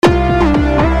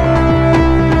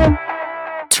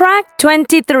Track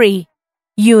 23,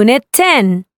 Unit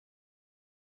 10.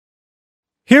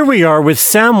 Here we are with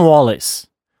Sam Wallace,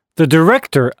 the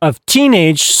director of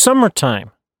Teenage Summertime,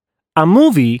 a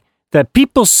movie that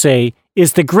people say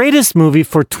is the greatest movie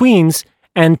for tweens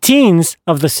and teens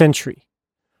of the century.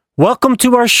 Welcome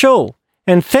to our show,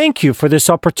 and thank you for this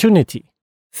opportunity.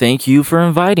 Thank you for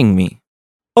inviting me.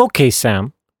 Okay,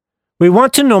 Sam. We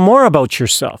want to know more about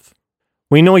yourself.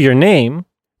 We know your name.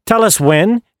 Tell us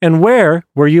when and where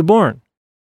were you born?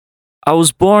 I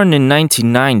was born in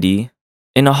 1990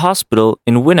 in a hospital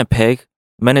in Winnipeg,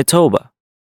 Manitoba.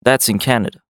 That's in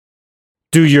Canada.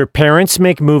 Do your parents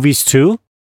make movies too?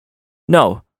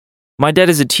 No, my dad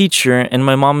is a teacher and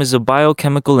my mom is a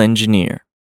biochemical engineer.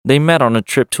 They met on a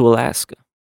trip to Alaska.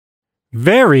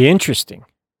 Very interesting.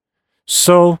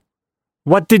 So,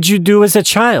 what did you do as a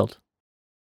child?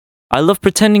 I love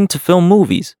pretending to film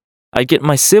movies. I get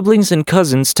my siblings and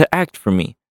cousins to act for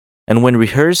me. And when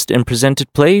rehearsed and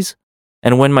presented plays,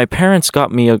 and when my parents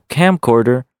got me a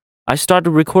camcorder, I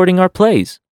started recording our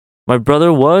plays. My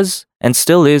brother was, and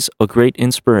still is, a great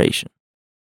inspiration.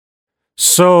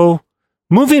 So,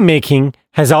 movie making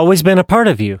has always been a part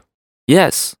of you?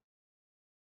 Yes.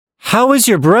 How is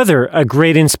your brother a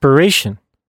great inspiration?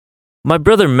 My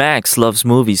brother Max loves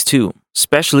movies too,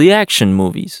 especially action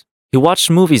movies. He watched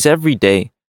movies every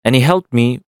day, and he helped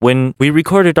me when we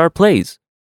recorded our plays.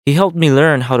 He helped me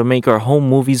learn how to make our home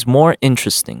movies more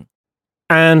interesting.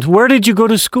 And where did you go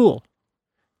to school?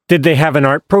 Did they have an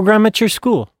art program at your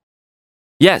school?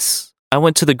 Yes, I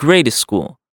went to the greatest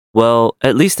school. Well,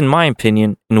 at least in my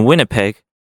opinion, in Winnipeg.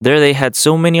 There they had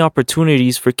so many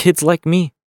opportunities for kids like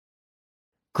me.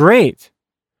 Great.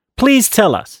 Please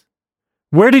tell us,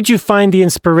 where did you find the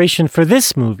inspiration for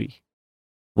this movie?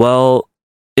 Well,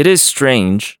 it is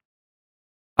strange.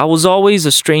 I was always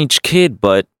a strange kid,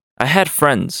 but I had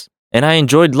friends, and I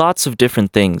enjoyed lots of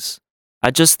different things.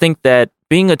 I just think that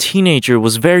being a teenager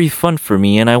was very fun for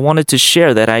me, and I wanted to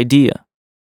share that idea.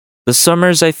 The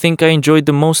summers I think I enjoyed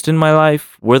the most in my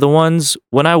life were the ones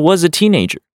when I was a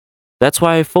teenager. That's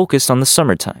why I focused on the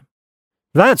summertime.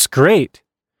 That's great.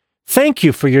 Thank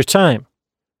you for your time.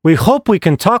 We hope we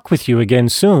can talk with you again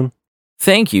soon.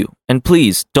 Thank you, and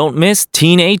please don't miss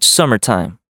Teenage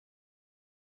Summertime.